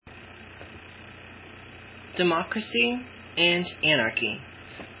Democracy and Anarchy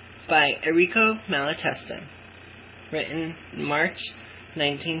by Enrico Malatesta, written March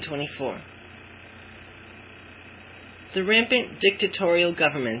 1924. The rampant dictatorial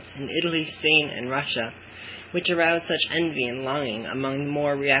governments in Italy, Spain, and Russia, which arouse such envy and longing among the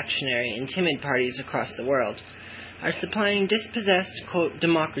more reactionary and timid parties across the world, are supplying dispossessed, quote,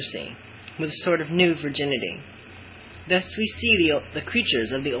 democracy with a sort of new virginity. Thus we see the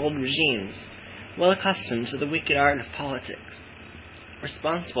creatures of the old regimes, well accustomed to the wicked art of politics,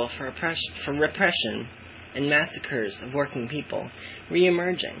 responsible for repression and massacres of working people,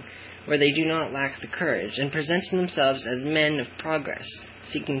 re-emerging where they do not lack the courage, and presenting themselves as men of progress,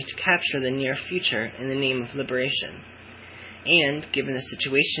 seeking to capture the near future in the name of liberation. And, given the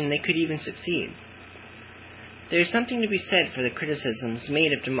situation, they could even succeed. There is something to be said for the criticisms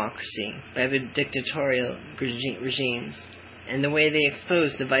made of democracy by the dictatorial regimes, and the way they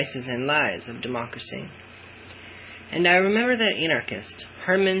expose the vices and lies of democracy. And I remember that anarchist,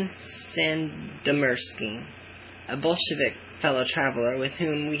 Herman Sandomierski, a Bolshevik fellow traveler with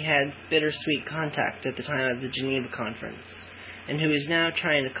whom we had bittersweet contact at the time of the Geneva Conference, and who is now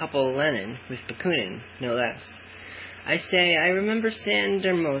trying to couple Lenin with Bakunin, no less. I remember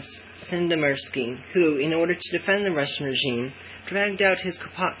Sandomierski, who, in order to defend the Russian regime, dragged out his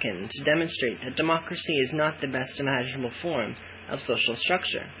Kropotkin to demonstrate that democracy is not the best imaginable form of social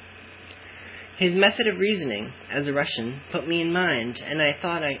structure. His method of reasoning, as a Russian, put me in mind, and I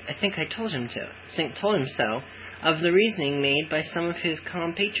think I told him so, of the reasoning made by some of his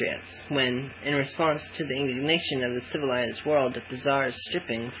compatriots when, in response to the indignation of the civilized world at the Tsar's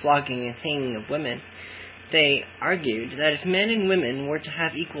stripping, flogging, and hanging of women, they argued that if men and women were to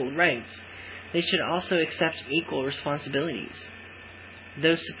have equal rights, they should also accept equal responsibilities.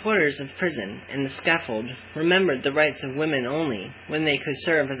 Those supporters of prison and the scaffold remembered the rights of women only when they could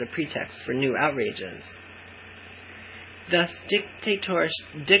serve as a pretext for new outrages. Thus,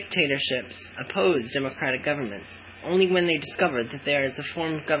 dictatorships oppose democratic governments only when they discover that there is a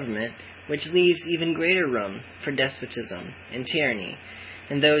form of government which leaves even greater room for despotism and tyranny,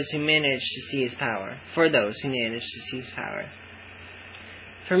 and those who manage to seize power.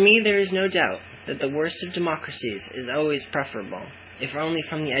 For me, there is no doubt that the worst of democracies is always preferable, if only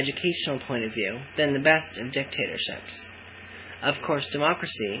from the educational point of view, than the best of dictatorships. Of course,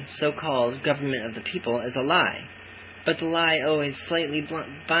 democracy, so-called government of the people, is a lie, but the lie always slightly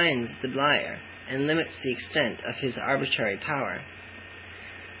binds the liar and limits the extent of his arbitrary power.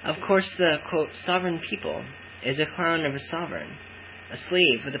 Of course, the, quote, sovereign people is a clown of a sovereign, a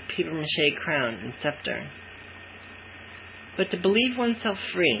slave with a papier-mâché crown and scepter. But to believe oneself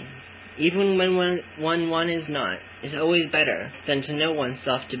free, even when one is not, is always better than to know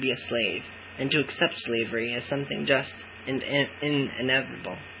oneself to be a slave, and to accept slavery as something just and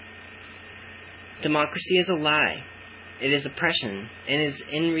inevitable. Democracy is a lie. It is oppression, and is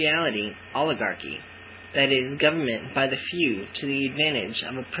in reality oligarchy, that is, government by the few to the advantage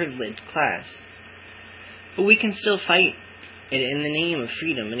of a privileged class. But we can still fight it in the name of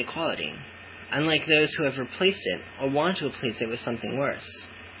freedom and equality, unlike those who have replaced it or want to replace it with something worse.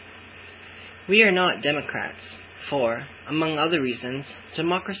 We are not Democrats, for, among other reasons,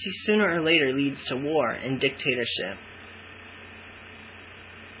 democracy sooner or later leads to war and dictatorship.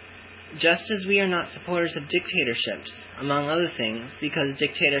 Just as we are not supporters of dictatorships, among other things, because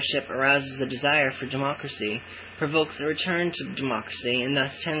dictatorship arouses a desire for democracy, provokes a return to democracy, and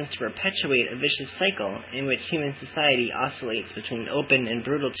thus tends to perpetuate a vicious cycle in which human society oscillates between open and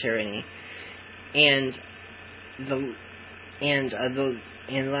brutal tyranny and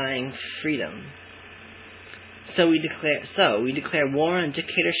lying freedom. So we declare war on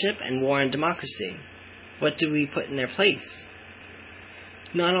dictatorship and war on democracy. What do we put in their place?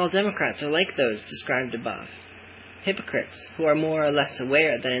 Not all Democrats are like those described above. Hypocrites who are more or less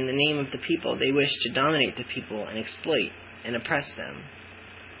aware that in the name of the people they wish to dominate the people and exploit and oppress them.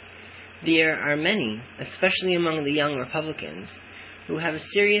 There are many, especially among the young Republicans, who have a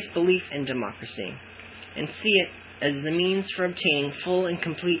serious belief in democracy and see it as the means for obtaining full and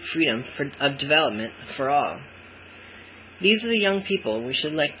complete freedom of development for all. These are the young people we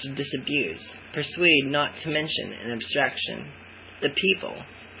should like to disabuse, persuade not to mention an abstraction. The people,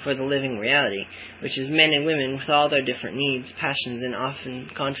 for the living reality, which is men and women with all their different needs, passions, and often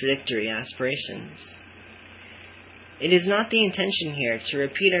contradictory aspirations. It is not the intention here to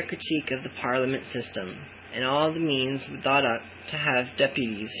repeat our critique of the parliament system, and all the means thought up to have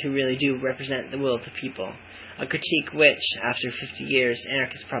deputies who really do represent the will of the people, a critique which, after 50 years'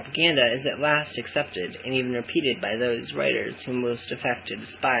 anarchist propaganda, is at last accepted and even repeated by those writers who most affect to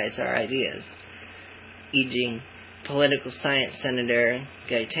despise our ideas, e.g., political science Senator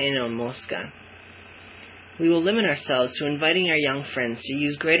Gaetano Mosca. We will limit ourselves to inviting our young friends to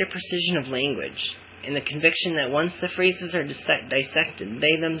use greater precision of language, in the conviction that once the phrases are dissected,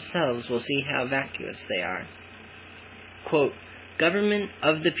 they themselves will see how vacuous they are. Quote, government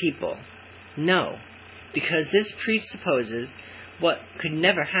of the people. No, because this presupposes what could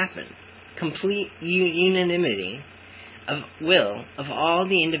never happen, complete unanimity of will of all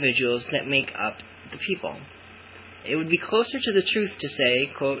the individuals that make up the people. It would be closer to the truth to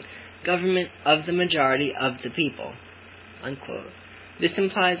say, quote, government of the majority of the people, unquote. This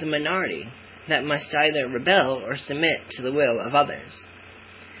implies a minority that must either rebel or submit to the will of others.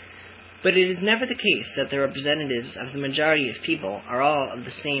 But it is never the case that the representatives of the majority of people are all of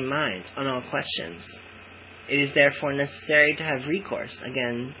the same mind on all questions. It is therefore necessary to have recourse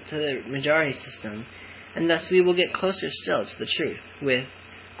again to the majority system, and thus we will get closer still to the truth with,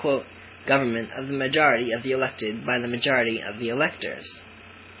 quote, government of the majority of the elected by the majority of the electors,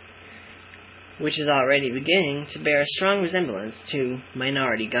 which is already beginning to bear a strong resemblance to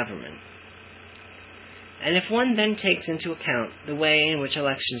minority government. And if one then takes into account the way in which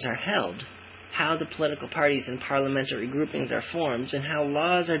elections are held, how the political parties and parliamentary groupings are formed, and how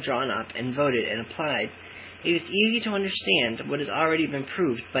laws are drawn up and voted and applied, it is easy to understand what has already been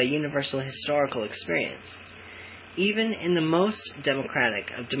proved by universal historical experience. Even in the most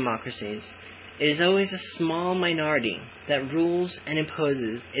democratic of democracies, it is always a small minority that rules and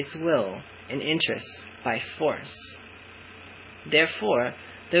imposes its will and interests by force. Therefore,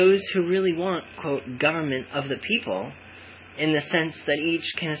 those who really want, quote, government of the people, in the sense that each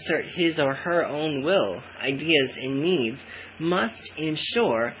can assert his or her own will, ideas, and needs, must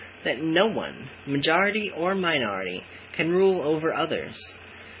ensure that no one, majority or minority, can rule over others.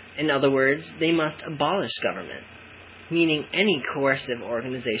 In other words, they must abolish government, meaning any coercive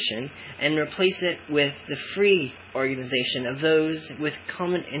organization, and replace it with the free organization of those with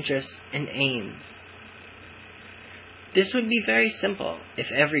common interests and aims. This would be very simple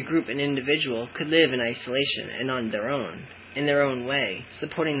if every group and individual could live in isolation and on their own, in their own way,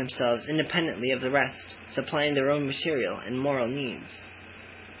 supporting themselves independently of the rest, supplying their own material and moral needs.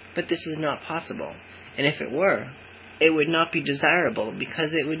 But this is not possible, and if it were, it would not be desirable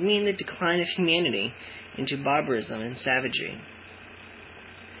because it would mean the decline of humanity into barbarism and savagery.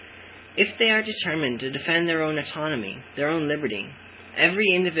 If they are determined to defend their own autonomy, their own liberty, every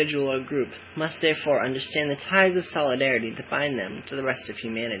individual or group must therefore understand the ties of solidarity that bind them to the rest of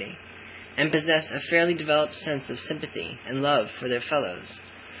humanity, and possess a fairly developed sense of sympathy and love for their fellows,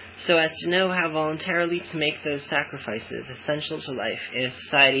 so as to know how voluntarily to make those sacrifices essential to life in a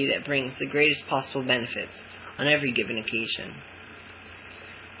society that brings the greatest possible benefits on every given occasion.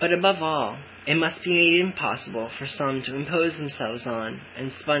 But above all, it must be made impossible for some to impose themselves on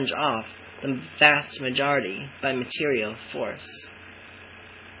and sponge off the vast majority by material force.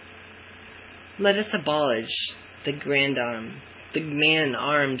 Let us abolish the man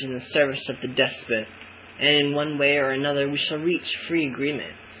armed in the service of the despot, and in one way or another we shall reach free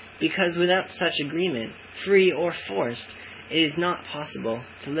agreement, because without such agreement, free or forced, it is not possible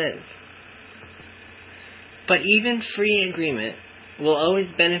to live. But even free agreement will always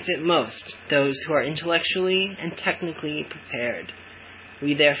benefit most those who are intellectually and technically prepared.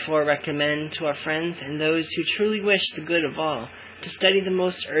 We therefore recommend to our friends and those who truly wish the good of all to study the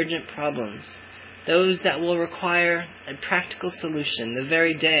most urgent problems, those that will require a practical solution the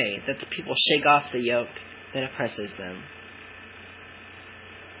very day that the people shake off the yoke that oppresses them.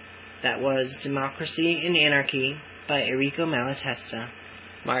 That was Democracy in Anarchy by Enrico Malatesta,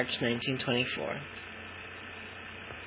 March 1924.